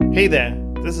Hey there,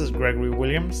 this is Gregory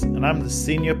Williams, and I'm the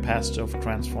senior pastor of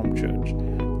Transform Church.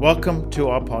 Welcome to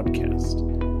our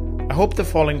podcast. I hope the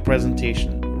following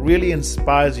presentation really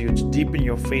inspires you to deepen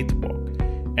your faith walk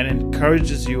and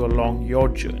encourages you along your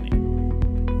journey.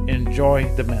 Enjoy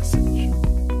the message.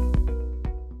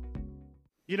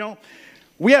 You know,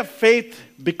 we have faith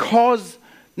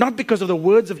not because of the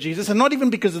words of Jesus, and not even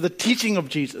because of the teaching of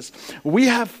Jesus. We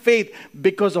have faith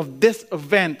because of this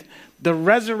event, the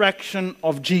resurrection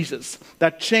of Jesus,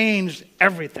 that changed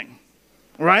everything,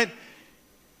 right?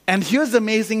 And here's the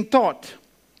amazing thought.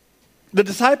 The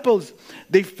disciples,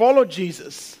 they followed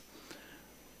Jesus.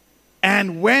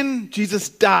 And when Jesus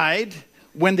died,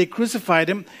 when they crucified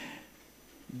him,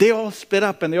 they all split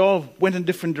up and they all went in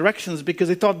different directions because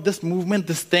they thought this movement,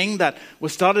 this thing that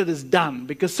was started is done.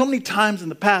 Because so many times in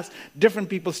the past, different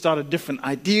people started different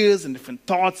ideas and different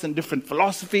thoughts and different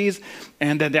philosophies,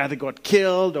 and then they either got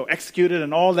killed or executed,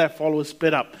 and all their followers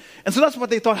split up. And so that's what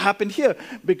they thought happened here,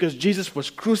 because Jesus was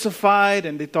crucified,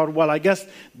 and they thought, well, I guess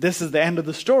this is the end of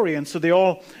the story. And so they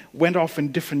all went off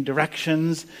in different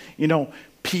directions. You know,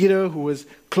 Peter, who was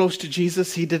close to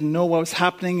Jesus, he didn't know what was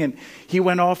happening, and he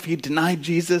went off, he denied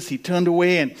Jesus, he turned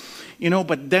away, and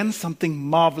but then something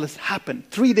marvelous happened.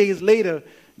 3 days later,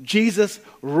 Jesus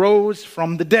rose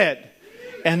from the dead.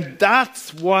 And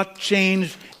that's what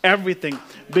changed everything.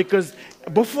 Because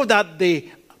before that,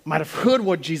 they might have heard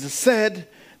what Jesus said,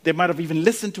 they might have even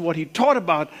listened to what he taught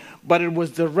about, but it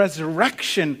was the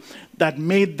resurrection that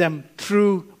made them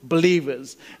true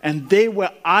believers. And they were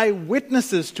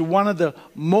eyewitnesses to one of the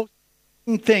most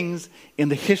important things in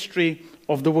the history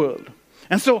of the world.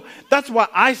 And so that's why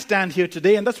I stand here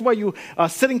today, and that's why you are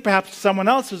sitting perhaps with someone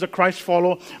else who's a Christ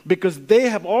follower, because they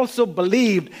have also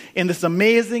believed in this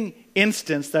amazing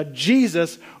instance that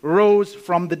Jesus rose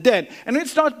from the dead. And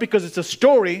it's not because it's a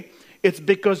story, it's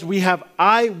because we have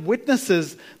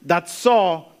eyewitnesses that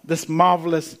saw this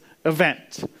marvelous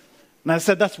event. And I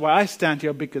said that's why I stand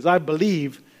here, because I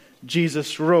believe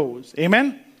Jesus rose.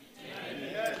 Amen?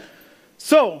 Amen.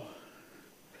 So,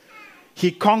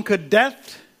 he conquered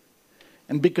death,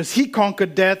 and because he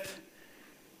conquered death,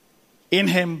 in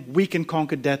him we can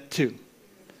conquer death too.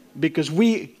 Because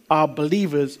we are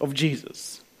believers of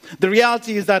Jesus. The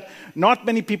reality is that not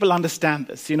many people understand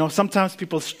this. Sometimes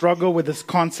people struggle with this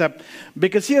concept,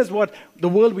 because here's what the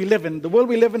world we live in. The world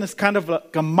we live in is kind of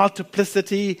like a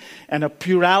multiplicity and a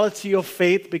plurality of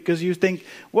faith, because you think,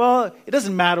 well, it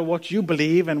doesn't matter what you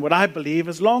believe and what I believe,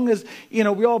 as long as, we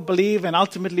all believe and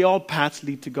ultimately all paths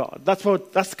lead to God. That's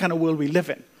the kind of world we live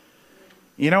in.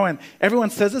 And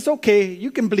everyone says, it's okay,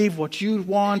 you can believe what you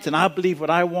want and I'll believe what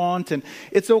I want, and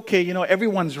it's okay,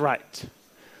 everyone's right.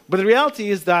 But the reality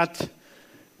is that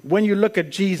when you look at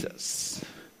Jesus,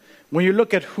 when you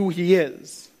look at who he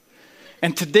is,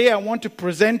 and today I want to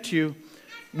present you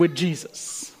with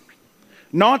Jesus.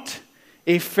 Not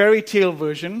a fairy tale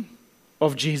version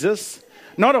of Jesus,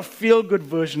 not a feel-good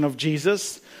version of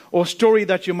Jesus, or a story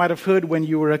that you might have heard when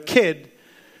you were a kid.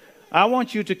 I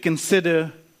want you to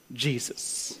consider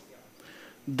Jesus,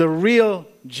 the real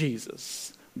Jesus.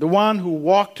 The one who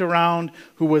walked around,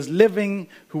 who was living,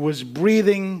 who was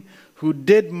breathing, who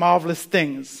did marvelous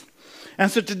things.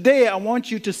 And so today I want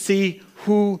you to see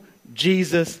who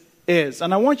Jesus is.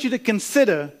 And I want you to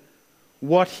consider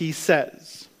what he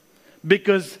says.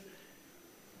 Because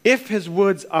if his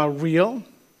words are real,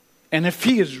 and if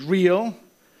he is real,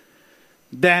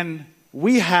 then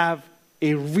we have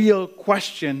a real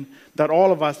question that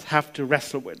all of us have to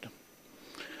wrestle with.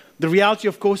 The reality,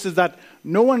 of course, is that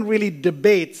no one really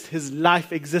debates his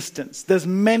life existence. There's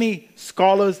many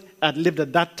scholars that lived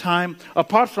at that time,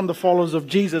 apart from the followers of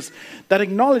Jesus, that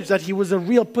acknowledge that he was a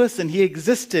real person. He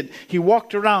existed. He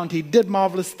walked around. He did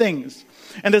marvelous things.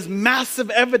 And there's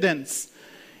massive evidence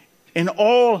in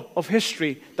all of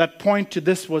history that point to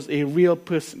this was a real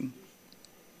person.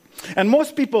 And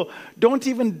most people don't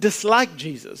even dislike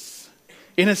Jesus.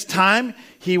 In his time,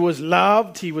 he was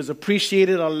loved, he was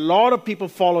appreciated, a lot of people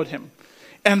followed him.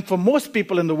 And for most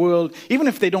people in the world, even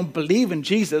if they don't believe in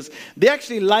Jesus, they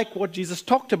actually like what Jesus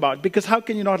talked about. Because how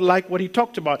can you not like what he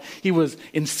talked about? He was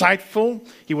insightful,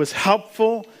 he was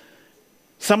helpful.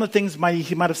 Some of the things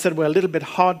he might have said were a little bit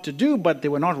hard to do, but they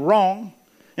were not wrong.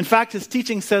 In fact, his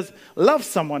teaching says, love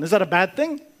someone. Is that a bad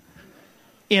thing?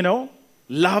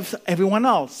 Love everyone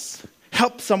else.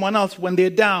 Help someone else when they're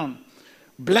down.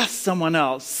 Bless someone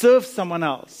else, serve someone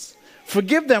else,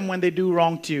 forgive them when they do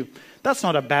wrong to you. That's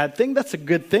not a bad thing, that's a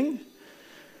good thing.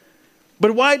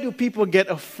 But why do people get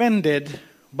offended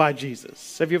by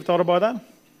Jesus? Have you ever thought about that?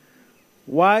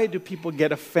 Why do people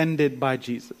get offended by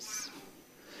Jesus?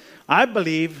 I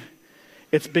believe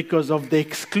it's because of the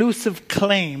exclusive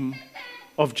claim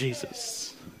of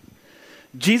Jesus.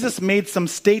 Jesus made some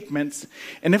statements,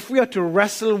 and if we are to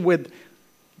wrestle with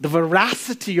the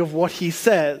veracity of what he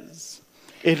says,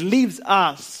 it leaves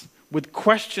us with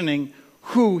questioning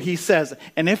who he says.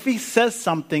 And if he says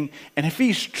something, and if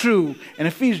he's true, and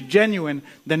if he's genuine,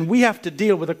 then we have to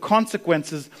deal with the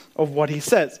consequences of what he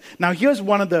says. Now, here's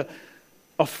one of the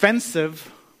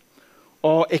offensive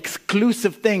or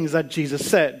exclusive things that Jesus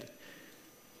said.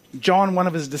 John, one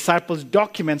of his disciples,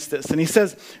 documents this, and he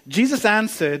says, Jesus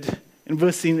answered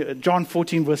in John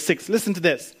 14, verse 6, listen to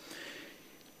this.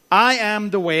 I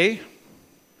am the way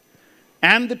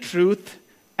and the truth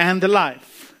and the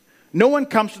life. No one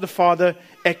comes to the Father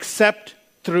except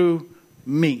through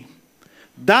me.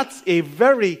 That's a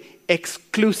very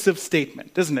exclusive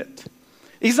statement, isn't it?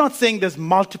 He's not saying there's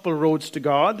multiple roads to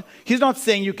God. He's not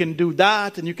saying you can do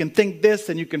that and you can think this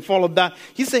and you can follow that.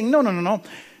 He's saying, no.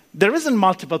 There isn't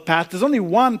multiple paths. There's only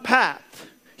one path.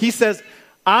 He says,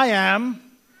 I am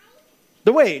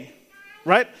the way,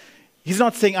 right? He's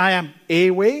not saying I am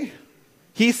a way.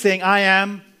 He's saying I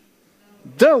am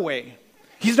the way.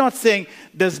 He's not saying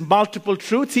there's multiple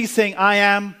truths. He's saying I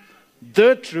am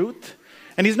the truth.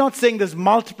 And he's not saying there's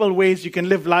multiple ways you can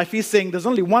live life. He's saying there's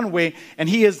only one way, and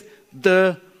he is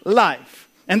the life.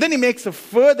 And then he makes a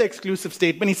further exclusive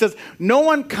statement. He says, no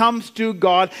one comes to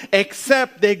God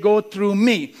except they go through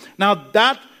me. Now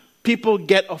that people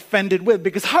get offended with,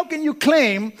 because how can you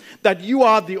claim that you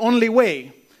are the only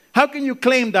way? How can you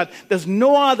claim that there's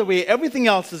no other way, everything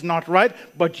else is not right,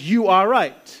 but you are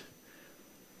right?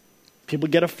 People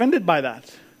get offended by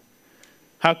that.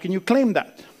 How can you claim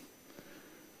that?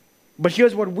 But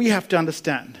here's what we have to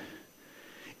understand.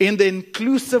 In the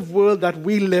inclusive world that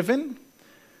we live in,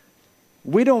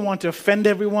 we don't want to offend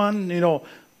everyone.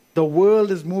 The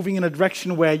world is moving in a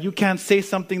direction where you can't say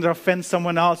something that offends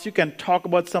someone else. You can talk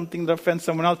about something that offends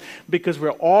someone else because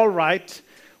we're all right.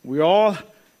 We all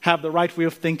have the right way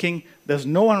of thinking. There's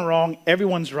no one wrong.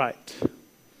 Everyone's right.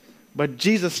 But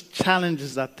Jesus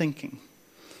challenges that thinking.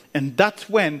 And that's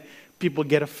when people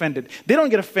get offended. They don't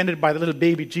get offended by the little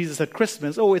baby Jesus at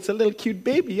Christmas. Oh, it's a little cute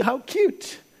baby. How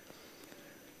cute.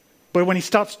 But when he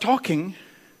starts talking,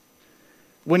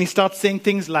 when he starts saying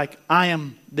things like, I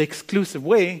am the exclusive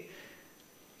way,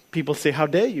 people say, how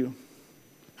dare you?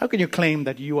 How can you claim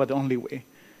that you are the only way?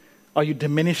 Are you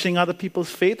diminishing other people's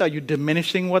faith? Are you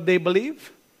diminishing what they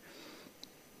believe?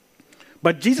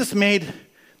 But Jesus made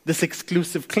this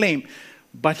exclusive claim.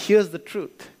 But here's the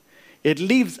truth. It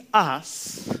leaves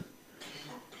us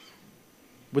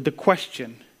with the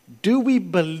question, do we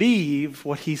believe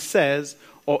what he says,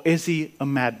 or is he a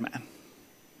madman?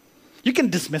 You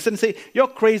can dismiss it and say, you're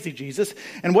crazy, Jesus.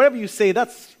 And whatever you say,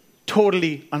 that's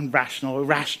totally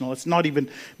irrational. It's not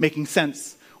even making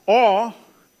sense. Or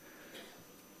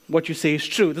what you say is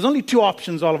true. There's only two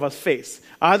options all of us face.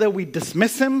 Either we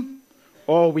dismiss him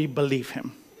or we believe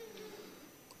him.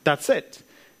 That's it.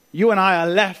 You and I are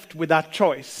left with that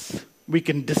choice. We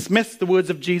can dismiss the words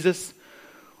of Jesus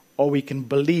or we can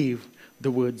believe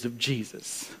the words of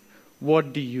Jesus.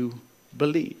 What do you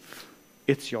believe?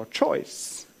 It's your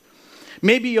choice.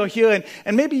 Maybe you're here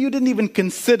and maybe you didn't even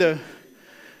consider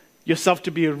yourself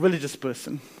to be a religious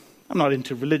person. I'm not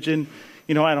into religion.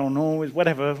 I don't know.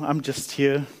 Whatever. I'm just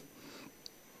here.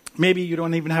 Maybe you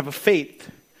don't even have a faith.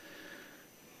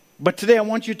 But today I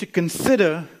want you to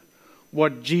consider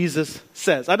what Jesus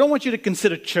says. I don't want you to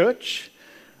consider church.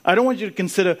 I don't want you to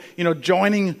consider,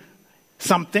 joining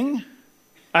something.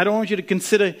 I don't want you to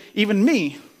consider even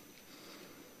me.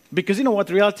 Because you know what,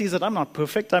 the reality is that I'm not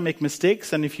perfect. I make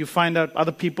mistakes. And if you find out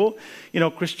other people,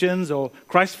 Christians or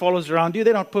Christ followers around you,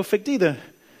 they're not perfect either.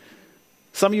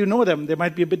 Some of you know them. They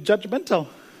might be a bit judgmental.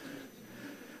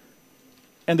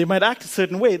 And they might act a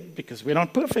certain way because we're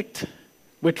not perfect.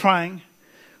 We're trying.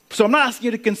 So I'm not asking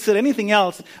you to consider anything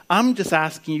else. I'm just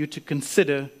asking you to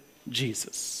consider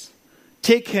Jesus.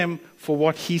 Take him for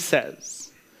what he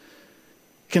says.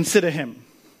 Consider him.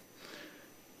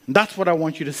 And that's what I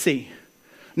want you to see.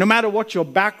 No matter what your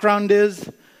background is,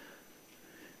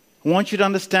 I want you to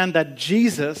understand that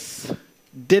Jesus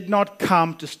did not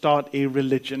come to start a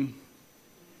religion.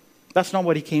 That's not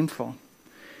what he came for.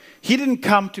 He didn't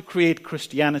come to create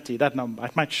Christianity. That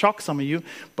might shock some of you,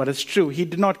 but it's true. He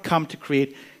did not come to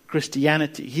create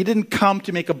Christianity. He didn't come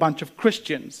to make a bunch of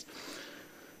Christians.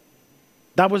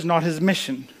 That was not his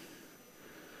mission.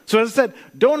 So as I said,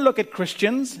 don't look at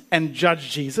Christians and judge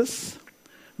Jesus,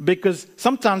 because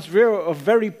sometimes we're a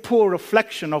very poor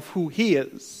reflection of who he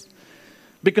is.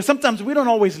 Because sometimes we don't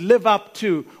always live up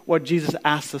to what Jesus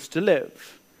asks us to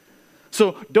live.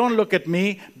 So don't look at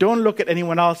me, don't look at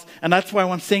anyone else, and that's why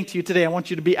I'm saying to you today, I want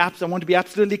to be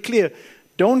absolutely clear.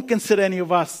 Don't consider any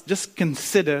of us. Just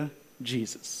consider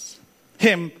Jesus.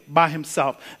 Him by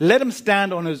himself. Let him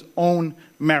stand on his own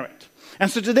merit.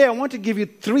 And so today I want to give you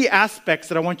 3 aspects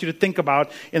that I want you to think about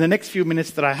in the next few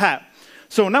minutes that I have.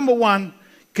 So number 1,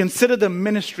 consider the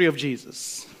ministry of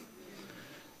Jesus.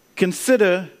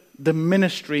 Consider the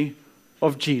ministry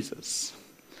of Jesus.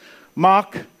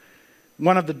 Mark,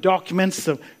 one of the documents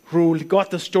who got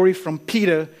the story from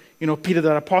Peter, Peter,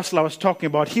 that apostle I was talking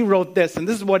about, he wrote this, and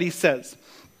this is what he says.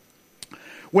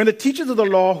 When the teachers of the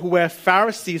law, who were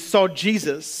Pharisees, saw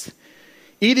Jesus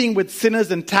eating with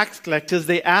sinners and tax collectors,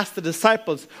 they asked the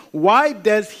disciples, why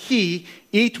does he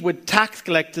eat with tax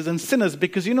collectors and sinners?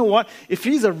 Because you know what? If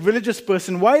he's a religious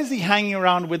person, why is he hanging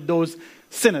around with those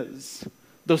sinners,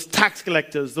 those tax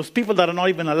collectors, those people that are not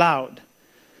even allowed?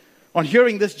 On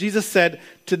hearing this, Jesus said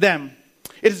to them,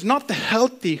 it is not the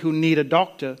healthy who need a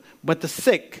doctor, but the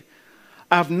sick.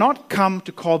 I have not come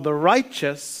to call the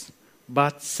righteous,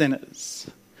 but sinners.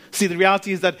 See, the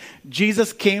reality is that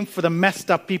Jesus came for the messed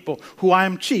up people, who I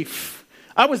am chief.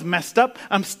 I was messed up.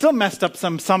 I'm still messed up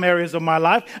some areas of my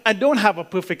life. I don't have a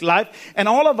perfect life. And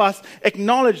all of us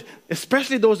acknowledge,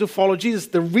 especially those who follow Jesus,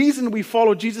 the reason we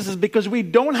follow Jesus is because we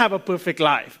don't have a perfect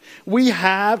life. We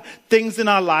have things in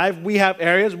our life. We have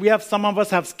areas. Some of us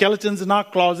have skeletons in our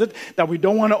closet that we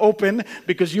don't want to open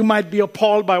because you might be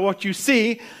appalled by what you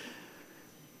see.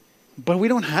 But we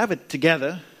don't have it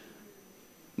together.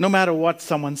 No matter what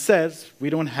someone says, we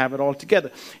don't have it all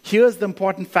together. Here's the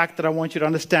important fact that I want you to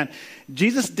understand.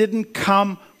 Jesus didn't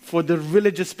come for the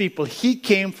religious people. He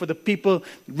came for the people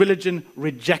religion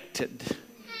rejected.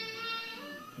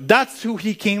 That's who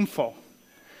he came for.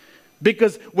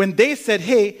 Because when they said,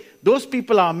 hey, those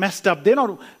people are messed up, they're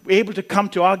not able to come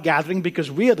to our gathering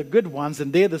because we are the good ones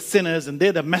and they're the sinners and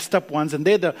they're the messed up ones and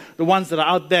they're the ones that are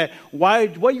out there. Why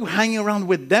are you hanging around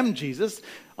with them, Jesus?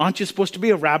 Aren't you supposed to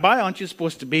be a rabbi? Aren't you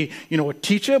supposed to be, a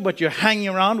teacher? But you're hanging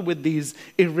around with these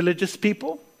irreligious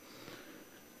people?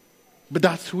 But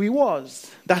that's who he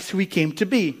was. That's who he came to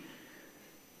be.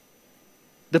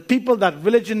 The people that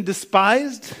religion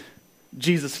despised,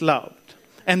 Jesus loved.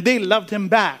 And they loved him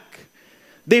back.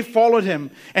 They followed him,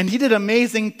 and he did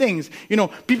amazing things.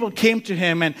 People came to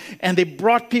him, and they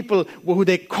brought people who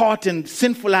they caught in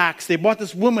sinful acts. They brought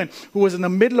this woman who was in the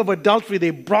middle of adultery.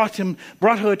 They brought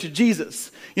her to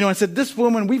Jesus, and said, this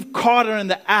woman, we've caught her in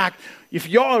the act. If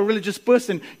you're a religious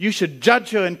person, you should judge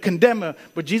her and condemn her.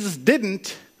 But Jesus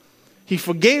didn't. He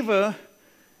forgave her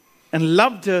and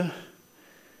loved her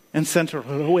and sent her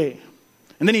away.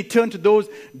 And then he turned to those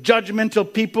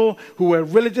judgmental people who were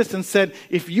religious and said,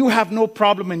 if you have no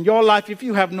problem in your life, if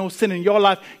you have no sin in your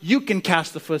life, you can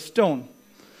cast the first stone.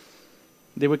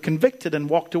 They were convicted and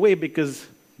walked away because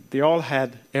they all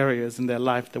had areas in their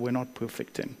life that were not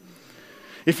perfect in.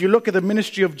 If you look at the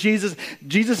ministry of Jesus,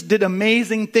 Jesus did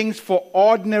amazing things for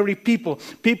ordinary people,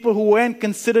 people who weren't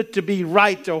considered to be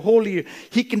right or holy.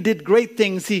 He did great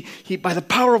things. He by the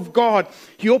power of God,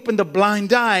 he opened the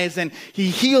blind eyes and he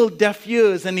healed deaf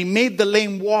ears and he made the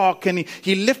lame walk and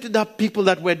he lifted up people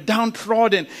that were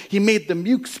downtrodden. He made the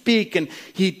mute speak and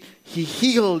he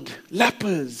healed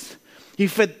lepers. He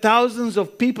fed thousands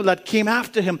of people that came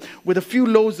after him with a few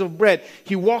loaves of bread.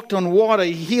 He walked on water.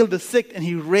 He healed the sick and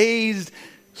he raised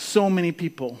so many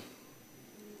people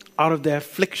out of their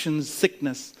afflictions,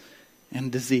 sickness,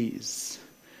 and disease.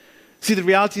 See, the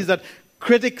reality is that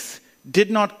critics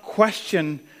did not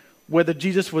question whether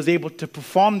Jesus was able to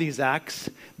perform these acts.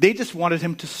 They just wanted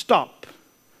him to stop.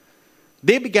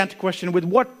 They began to question, with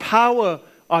what power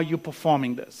are you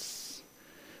performing this?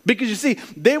 Because you see,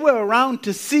 they were around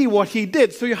to see what he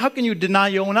did. So how can you deny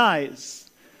your own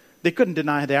eyes? They couldn't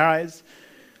deny their eyes.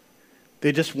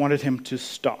 They just wanted him to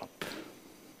stop.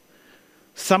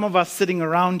 Some of us sitting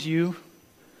around you,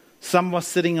 some of us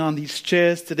sitting on these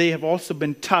chairs today have also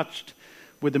been touched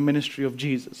with the ministry of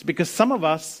Jesus. Because some of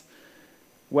us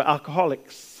were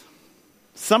alcoholics.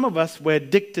 Some of us were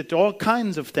addicted to all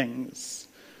kinds of things.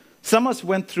 Some of us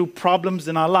went through problems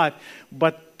in our life,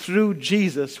 but through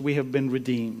Jesus we have been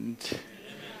redeemed.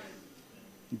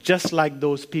 Just like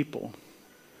those people.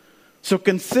 So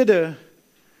consider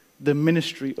the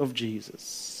ministry of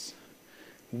Jesus.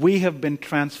 We have been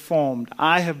transformed.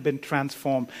 I have been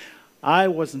transformed. I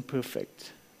wasn't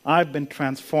perfect. I've been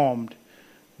transformed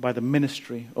by the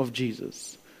ministry of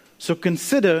Jesus. So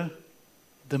consider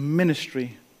the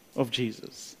ministry of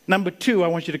Jesus. Number 2, I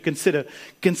want you to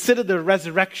consider the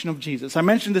resurrection of Jesus. I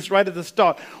mentioned this right at the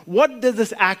start. What does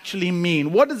this actually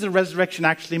mean? What does the resurrection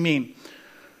actually mean?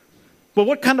 Well,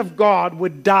 what kind of God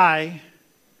would die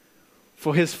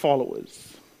for his followers?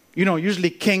 Usually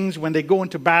kings, when they go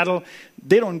into battle,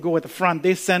 they don't go at the front.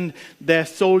 They send their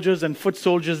soldiers and foot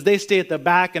soldiers. They stay at the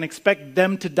back and expect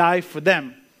them to die for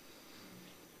them.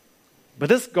 But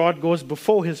this God goes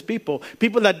before his people.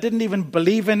 People that didn't even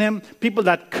believe in him, people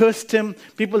that cursed him,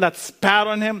 people that spat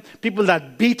on him, people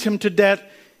that beat him to death.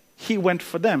 He went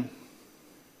for them.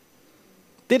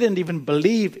 They didn't even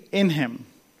believe in him.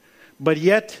 But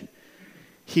yet,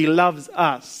 he loves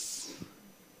us.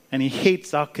 And he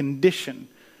hates our condition.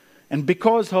 And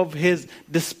because of his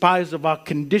despise of our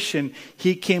condition,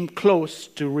 he came close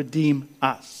to redeem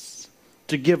us,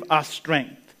 to give us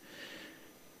strength.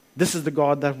 This is the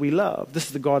God that we love. This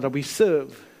is the God that we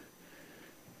serve.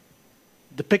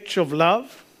 The picture of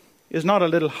love is not a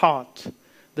little heart.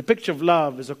 The picture of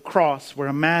love is a cross where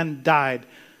a man died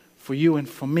for you and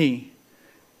for me,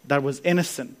 that was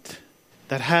innocent,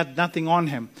 that had nothing on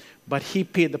him, but he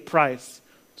paid the price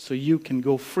so you can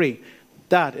go free.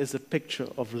 That is a picture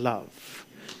of love.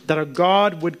 That a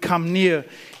God would come near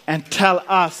and tell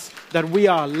us that we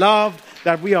are loved,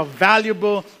 that we are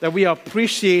valuable, that we are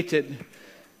appreciated.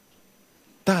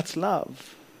 That's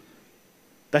love.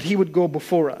 That he would go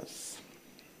before us.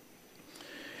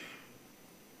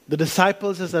 The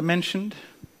disciples, as I mentioned,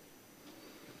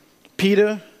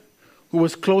 Peter, who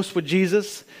was close with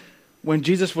Jesus, when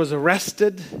Jesus was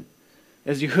arrested,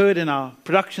 as you heard in our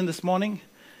production this morning,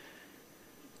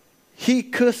 he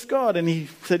cursed God and he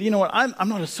said, you know what, I'm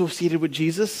not associated with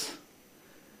Jesus.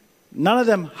 None of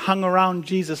them hung around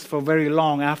Jesus for very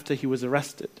long after he was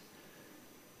arrested.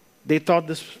 They thought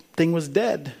this thing was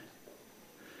dead.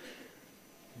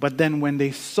 But then when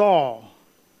they saw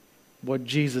what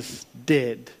Jesus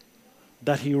did,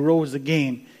 that he rose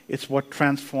again, it's what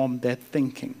transformed their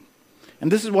thinking.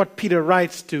 And this is what Peter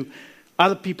writes to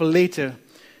other people later,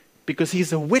 because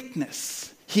he's a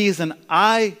witness. He is an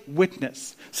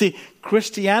eyewitness. See,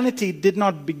 Christianity did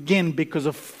not begin because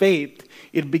of faith.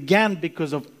 It began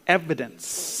because of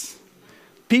evidence.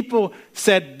 People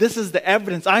said, this is the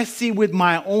evidence I see with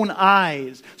my own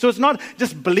eyes. So it's not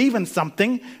just believe in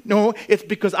something. No, it's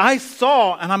because I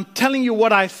saw and I'm telling you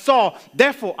what I saw.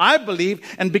 Therefore, I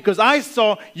believe. And because I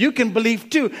saw, you can believe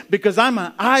too. Because I'm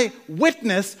an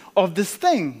eyewitness of this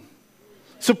thing.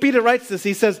 So Peter writes this.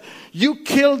 He says, you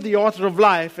killed the author of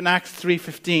life in Acts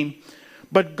 3:15.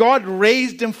 But God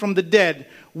raised him from the dead.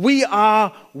 We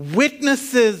are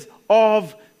witnesses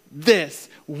of this.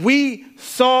 We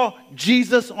saw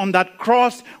Jesus on that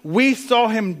cross. We saw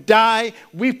him die.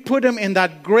 We put him in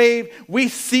that grave. We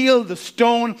sealed the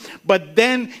stone. But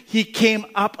then he came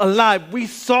up alive. We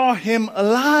saw him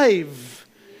alive.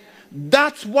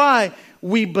 That's why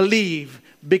we believe,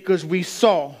 because we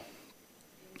saw.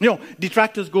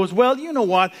 Detractors goes, well, you know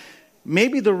what?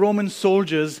 Maybe the Roman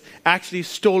soldiers actually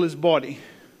stole his body.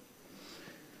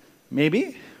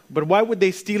 Maybe. But why would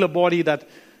they steal a body that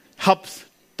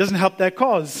doesn't help their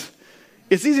cause?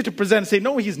 It's easy to present and say,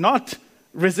 no, he's not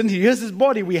risen. Here's his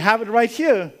body. We have it right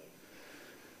here.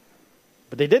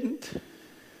 But they didn't.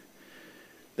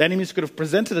 The enemies could have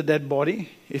presented a dead body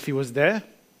if he was there,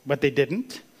 but they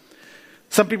didn't.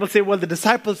 Some people say, well, the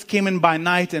disciples came in by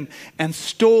night and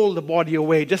stole the body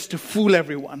away just to fool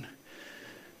everyone.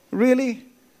 Really?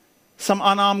 Some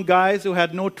unarmed guys who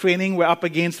had no training were up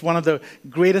against one of the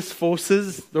greatest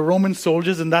forces, the Roman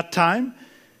soldiers in that time.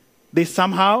 They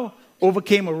somehow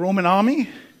overcame a Roman army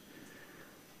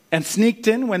and sneaked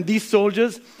in when these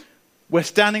soldiers were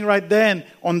standing right there, and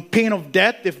on pain of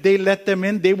death, if they let them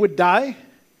in, they would die.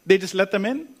 They just let them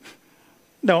in?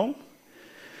 No.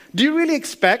 Do you really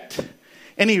expect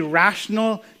any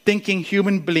rational thinking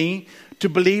human being to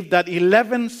believe that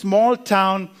 11 small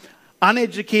town,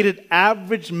 uneducated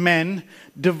average men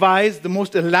devised the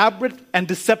most elaborate and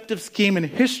deceptive scheme in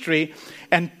history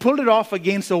and pulled it off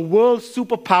against a world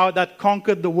superpower that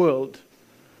conquered the world?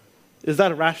 Is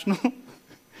that rational?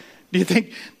 Do you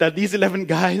think that these 11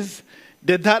 guys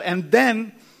did that and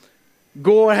then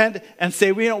go ahead and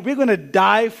say, we're going to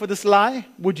die for this lie?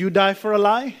 Would you die for a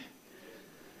lie?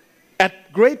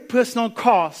 At great personal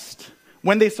cost,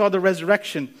 when they saw the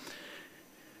resurrection,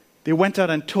 they went out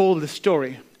and told the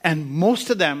story. And most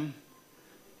of them,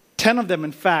 10 of them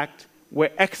in fact,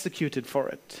 were executed for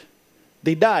it.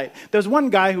 They died. There was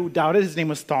one guy who doubted. His name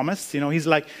was Thomas. He's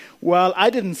like, well, I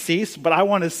didn't see, but I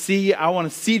want to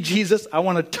see Jesus. I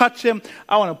want to touch him.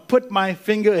 I want to put my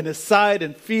finger in his side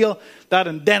and feel that,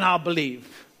 and then I'll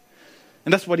believe.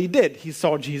 And that's what he did. He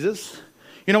saw Jesus.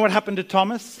 You know what happened to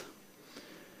Thomas?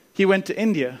 He went to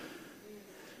India.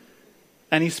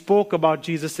 And he spoke about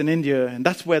Jesus in India. And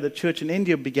that's where the church in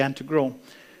India began to grow.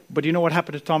 But you know what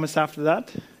happened to Thomas after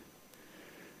that?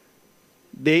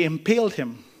 They impaled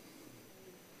him.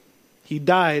 He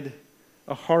died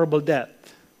a horrible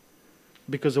death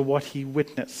because of what he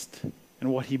witnessed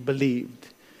and what he believed,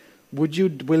 would you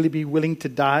really be willing to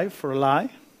die for a lie?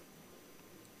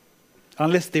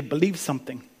 Unless they believe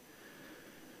something.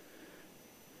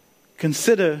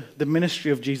 Consider the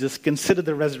ministry of Jesus. Consider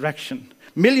the resurrection.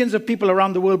 Millions of people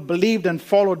around the world believed and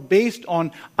followed based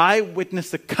on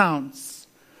eyewitness accounts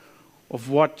of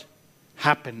what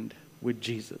happened with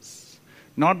Jesus.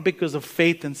 Not because of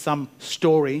faith in some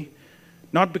story,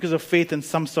 not because of faith in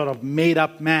some sort of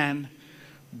made-up man,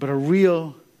 but a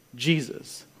real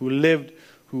Jesus who lived,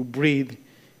 who breathed,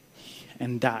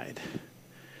 and died.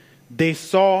 They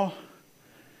saw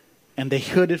and they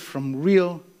heard it from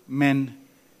real men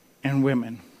and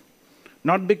women.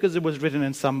 Not because it was written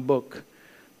in some book,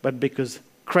 but because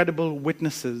credible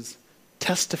witnesses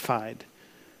testified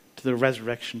to the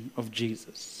resurrection of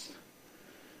Jesus.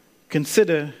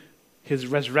 Consider his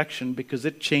resurrection because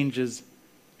it changes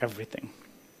everything.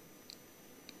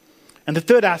 And the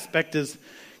third aspect is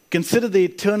consider the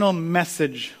eternal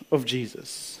message of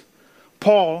Jesus.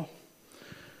 Paul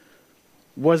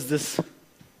was this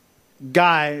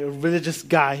guy, a religious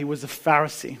guy. He was a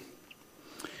Pharisee.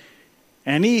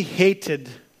 And he hated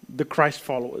the Christ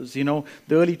followers. You know,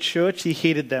 the early church, he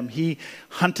hated them. He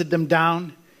hunted them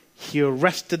down. He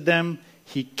arrested them.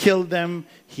 He killed them.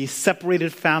 He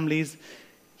separated families.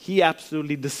 He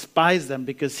absolutely despised them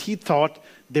because he thought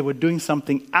they were doing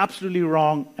something absolutely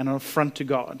wrong and an affront to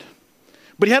God.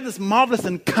 But he had this marvelous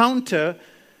encounter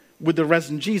with the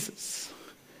risen Jesus.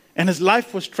 And his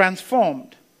life was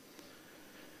transformed.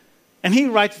 And he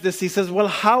writes this, he says, well,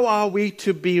 how are we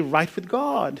to be right with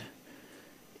God?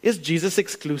 Is Jesus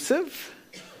exclusive?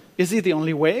 Is he the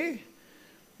only way?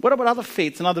 What about other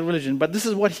faiths and other religions? But this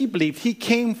is what he believed. He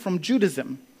came from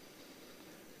Judaism.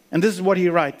 And this is what he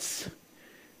writes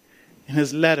in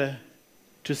his letter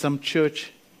to some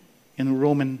church in the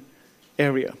Roman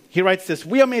area. He writes this,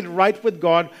 we are made right with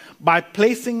God by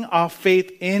placing our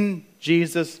faith in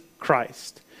Jesus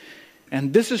Christ.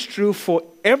 And this is true for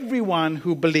everyone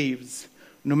who believes,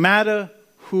 no matter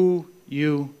who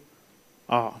you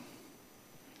are.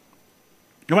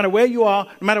 No matter where you are,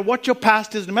 no matter what your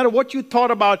past is, no matter what you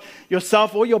thought about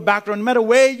yourself or your background, no matter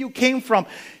where you came from,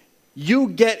 you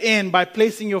get in by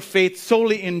placing your faith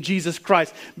solely in Jesus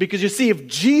Christ. Because you see, if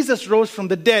Jesus rose from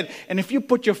the dead, and if you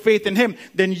put your faith in him,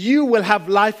 then you will have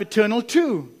life eternal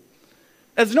too.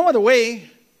 There's no other way.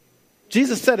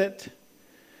 Jesus said it.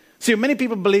 See, many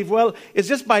people believe, well, it's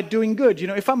just by doing good. You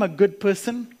know, if I'm a good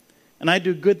person, and I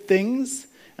do good things,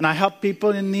 and I help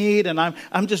people in need, and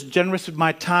I'm just generous with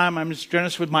my time, I'm just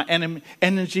generous with my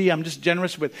energy, I'm just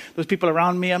generous with those people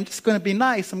around me, I'm just going to be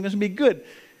nice, I'm going to be good.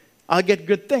 I'll get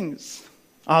good things.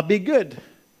 I'll be good.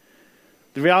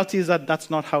 The reality is that that's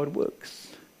not how it works.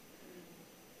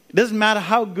 It doesn't matter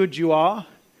how good you are.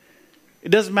 It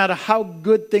doesn't matter how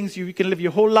good things you can live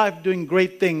your whole life doing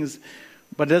great things,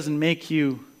 but it doesn't make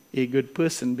you a good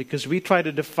person because we try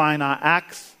to define our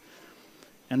acts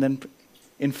and then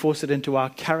enforce it into our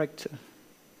character.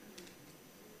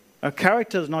 Our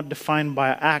character is not defined by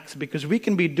our acts because we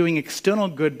can be doing external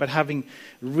good but having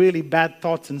really bad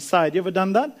thoughts inside. You ever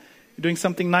done that? You're doing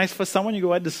something nice for someone, you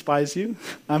go, I despise you.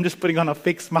 I'm just putting on a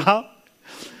fake smile.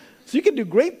 So you can do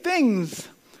great things,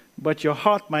 but your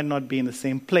heart might not be in the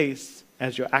same place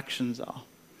as your actions are.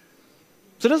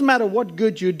 So it doesn't matter what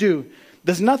good you do.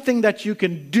 There's nothing that you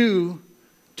can do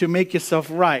to make yourself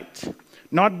right.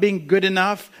 Not being good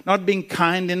enough, not being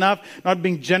kind enough, not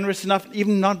being generous enough,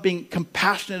 even not being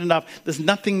compassionate enough. There's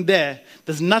nothing there.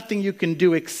 There's nothing you can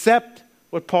do except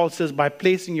what Paul says by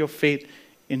placing your faith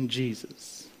in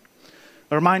Jesus.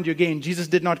 I remind you again, Jesus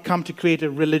did not come to create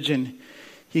a religion.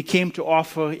 He came to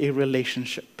offer a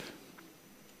relationship.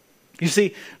 You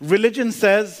see, religion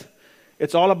says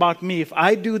it's all about me. If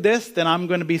I do this, then I'm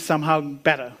going to be somehow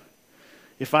better.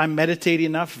 If I meditate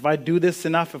enough, if I do this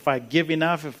enough, if I give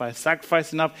enough, if I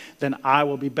sacrifice enough, then I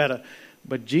will be better.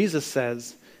 But Jesus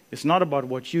says, it's not about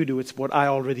what you do, it's what I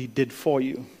already did for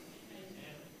you.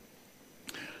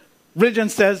 Religion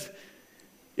says,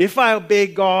 if I obey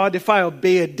God, if I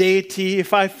obey a deity,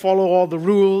 if I follow all the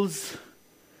rules,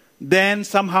 then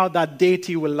somehow that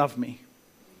deity will love me.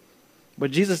 But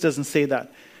Jesus doesn't say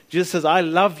that. Jesus says, I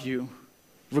love you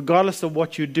regardless of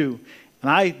what you do. And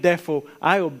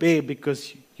I obey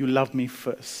because you love me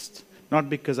first. Not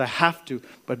because I have to,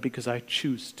 but because I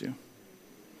choose to.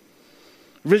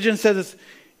 Religion says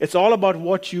it's all about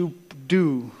what you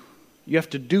do. You have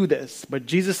to do this. But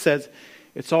Jesus says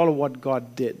it's all what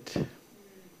God did.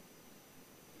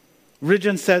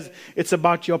 Religion says it's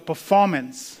about your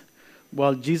performance.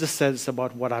 Well, Jesus says it's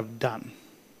about what I've done.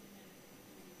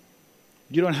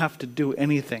 You don't have to do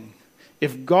anything.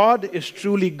 If God is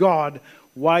truly God,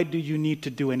 why do you need to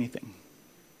do anything?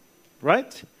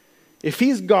 Right? If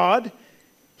he's God,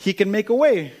 he can make a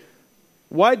way.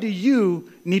 Why do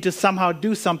you need to somehow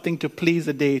do something to please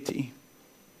a deity?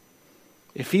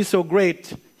 If he's so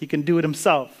great, he can do it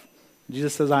himself.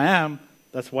 Jesus says, I am.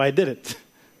 That's why I did it.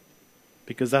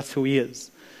 Because that's who he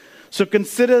is. So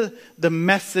consider the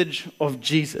message of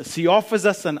Jesus. He offers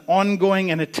us an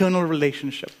ongoing and eternal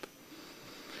relationship.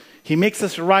 He makes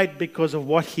us right because of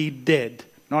what he did,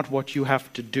 not what you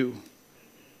have to do.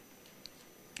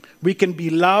 We can be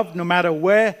loved no matter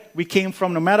where we came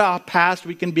from, no matter our past.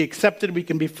 We can be accepted, we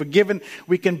can be forgiven,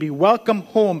 we can be welcomed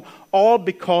home, all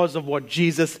because of what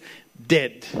Jesus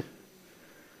did,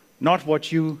 not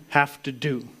what you have to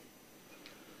do.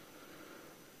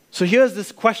 So here's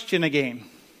this question again.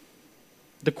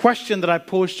 The question that I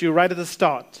posed to you right at the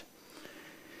start.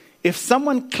 If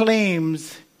someone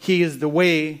claims he is the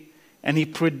way, and he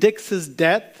predicts his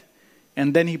death,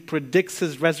 and then he predicts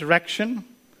his resurrection,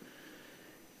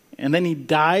 and then he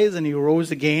dies and he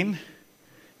rose again,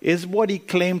 is what he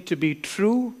claimed to be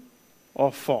true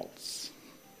or false?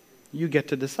 You get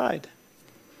to decide.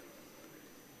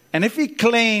 And if he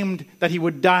claimed that he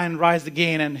would die and rise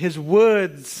again, and his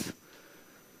words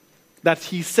that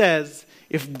he says,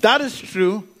 if that is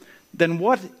true, then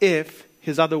what if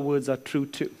his other words are true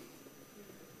too?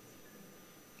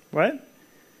 Right?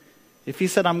 If he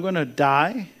said, I'm going to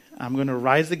die, I'm going to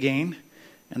rise again,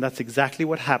 and that's exactly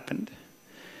what happened,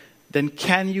 then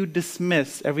can you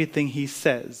dismiss everything he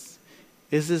says?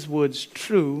 Is his words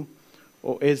true,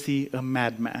 or is he a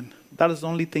madman? That is the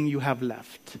only thing you have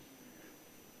left.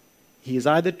 He is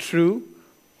either true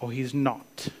or he's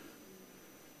not.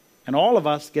 And all of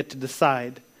us get to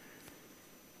decide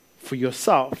for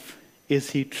yourself,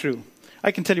 is he true?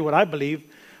 I can tell you what I believe.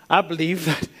 I believe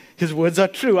that his words are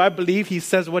true. I believe he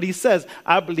says what he says.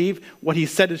 I believe what he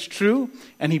said is true,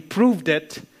 and he proved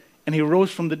it, and he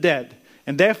rose from the dead.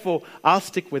 And therefore, I'll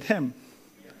stick with him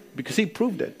because he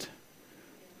proved it.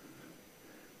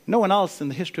 No one else in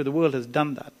the history of the world has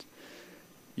done that.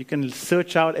 You can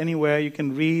search out anywhere. You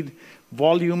can read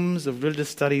volumes of religious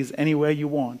studies anywhere you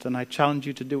want, and I challenge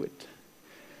you to do it.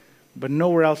 But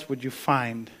nowhere else would you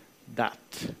find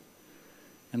that.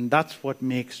 And that's what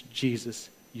makes Jesus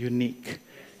unique.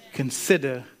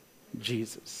 Consider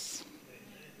Jesus.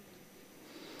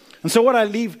 And so what I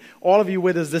leave all of you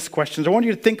with is this question. I want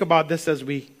you to think about this as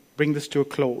we bring this to a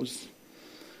close.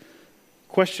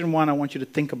 Question one I want you to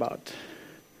think about.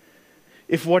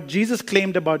 If what Jesus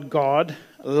claimed about God,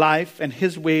 life, and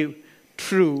his way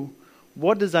true,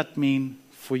 what does that mean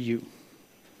for you?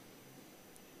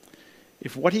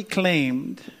 If what he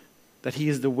claimed, that he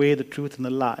is the way, the truth, and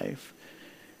the life,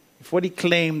 if what he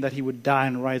claimed that he would die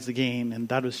and rise again, and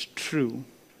that was true,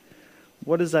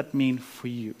 what does that mean for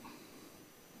you?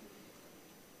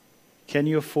 Can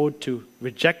you afford to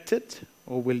reject it,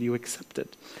 or will you accept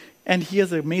it? And here's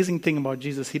the amazing thing about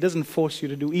Jesus. He doesn't force you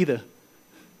to do either.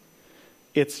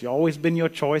 It's always been your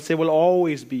choice. It will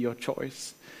always be your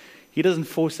choice. He doesn't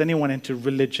force anyone into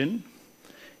religion.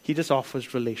 He just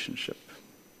offers relationship.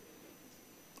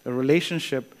 A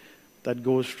relationship that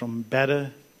goes from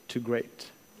better to great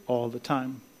all the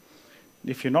time.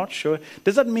 If you're not sure,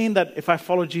 does that mean that if I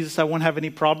follow Jesus, I won't have any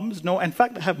problems? No, in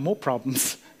fact, I have more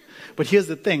problems. But here's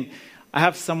the thing. I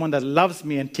have someone that loves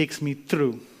me and takes me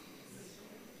through.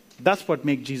 That's what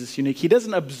makes Jesus unique. He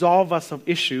doesn't absolve us of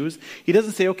issues. He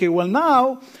doesn't say, okay, well,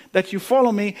 now that you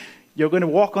follow me, you're going to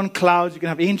walk on clouds, you're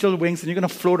going to have angel wings, and you're going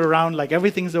to float around like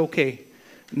everything's okay.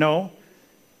 No.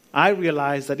 I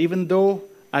realize that even though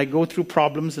I go through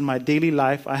problems in my daily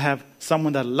life, I have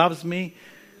someone that loves me,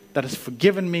 that has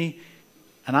forgiven me,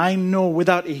 and I know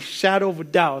without a shadow of a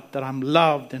doubt that I'm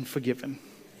loved and forgiven.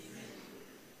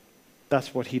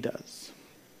 That's what he does.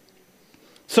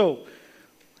 So,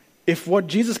 if what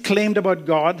Jesus claimed about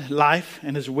God, life,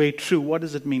 and his way true, what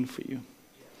does it mean for you?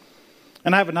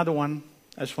 And I have another one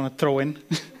I just want to throw in.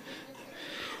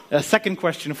 A second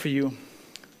question for you.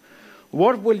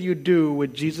 What will you do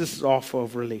with Jesus' offer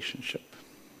of relationship?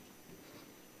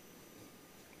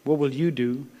 What will you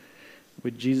do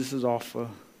with Jesus' offer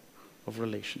of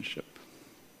relationship?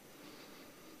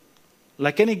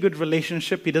 Like any good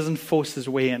relationship, he doesn't force his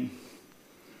way in.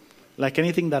 Like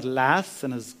anything that lasts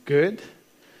and is good,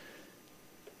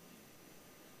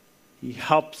 he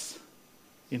helps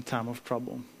in time of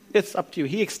trouble. It's up to you.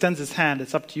 He extends his hand.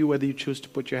 It's up to you whether you choose to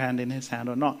put your hand in his hand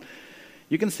or not.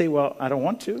 You can say, well, I don't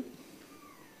want to.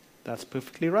 That's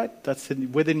perfectly right. That's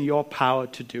within your power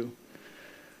to do.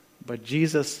 But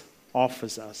Jesus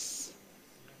offers us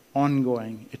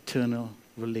ongoing, eternal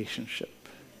relationship.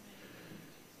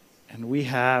 And we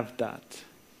have that.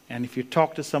 and if you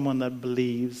talk to someone that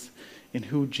believes in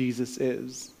who Jesus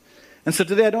is. And so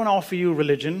today I don't offer you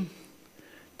religion.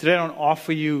 Today I don't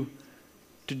offer you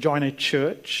to join a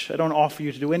church. I don't offer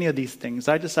you to do any of these things.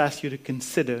 I just ask you to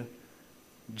consider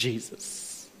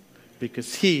Jesus,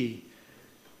 because he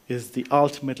is the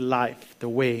ultimate life, the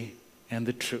way, and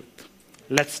the truth.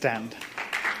 Let's stand.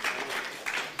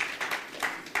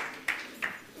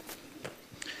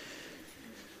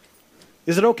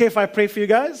 Is it okay if I pray for you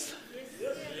guys?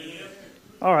 Yes.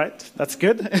 All right, that's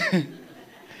good.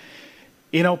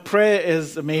 Prayer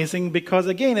is amazing because,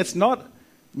 again, it's not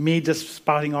me just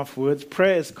spouting off words.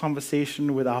 Prayer is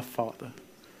conversation with our Father.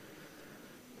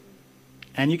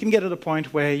 And you can get to the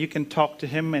point where you can talk to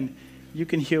him and you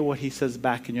can hear what he says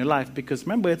back in your life. Because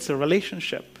remember, it's a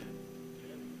relationship.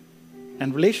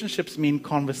 And relationships mean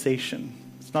conversation.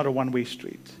 It's not a one-way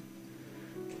street.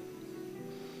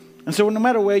 And so no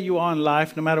matter where you are in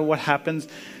life, no matter what happens,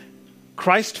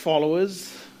 Christ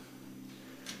followers,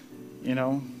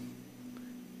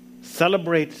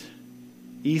 celebrate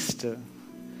Easter.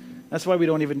 That's why we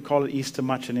don't even call it Easter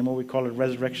much anymore. We call it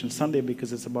Resurrection Sunday,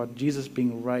 because it's about Jesus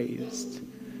being raised.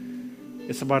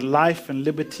 It's about life and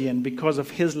liberty, and because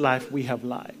of his life, we have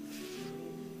life.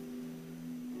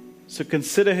 So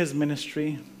consider his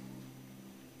ministry,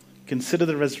 consider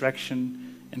the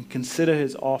resurrection, and consider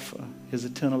his offer, his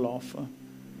eternal offer,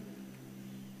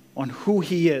 on who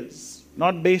he is,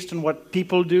 not based on what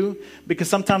people do, because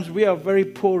sometimes we are a very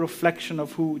poor reflection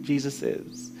of who Jesus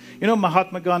is.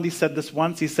 Mahatma Gandhi said this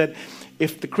once. He said,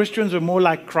 if the Christians were more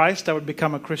like Christ, I would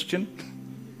become a Christian.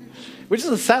 Which is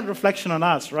a sad reflection on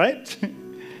us, right?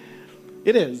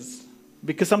 It is.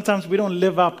 Because sometimes we don't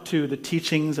live up to the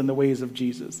teachings and the ways of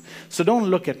Jesus. So don't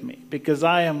look at me, because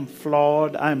I am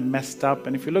flawed, I'm messed up.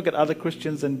 And if you look at other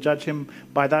Christians and judge him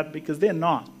by that, because they're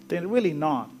not. They're really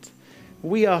not.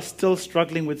 We are still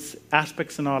struggling with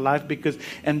aspects in our life,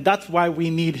 and that's why we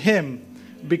need him.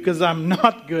 Because I'm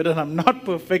not good and I'm not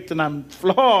perfect and I'm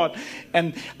flawed.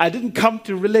 And I didn't come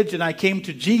to religion, I came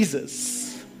to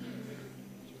Jesus.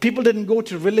 People didn't go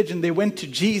to religion, they went to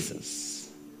Jesus.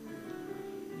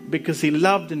 Because he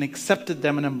loved and accepted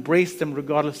them and embraced them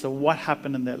regardless of what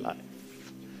happened in their life.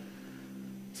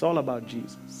 It's all about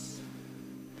Jesus.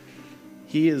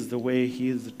 He is the way, he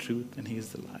is the truth, and he is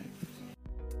the life.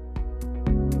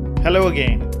 Hello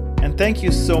again, and thank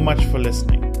you so much for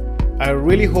listening. I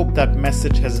really hope that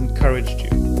message has encouraged you.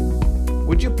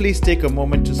 Would you please take a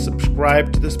moment to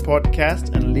subscribe to this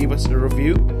podcast and leave us a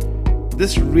review?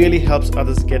 This really helps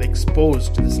others get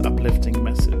exposed to this uplifting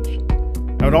message.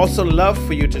 I would also love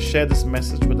for you to share this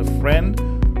message with a friend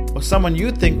or someone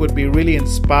you think would be really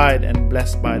inspired and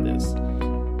blessed by this.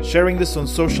 Sharing this on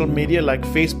social media like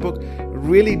Facebook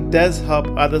really does help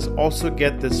others also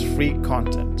get this free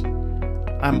content.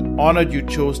 I'm honored you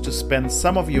chose to spend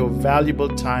some of your valuable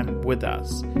time with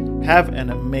us. Have an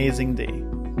amazing day.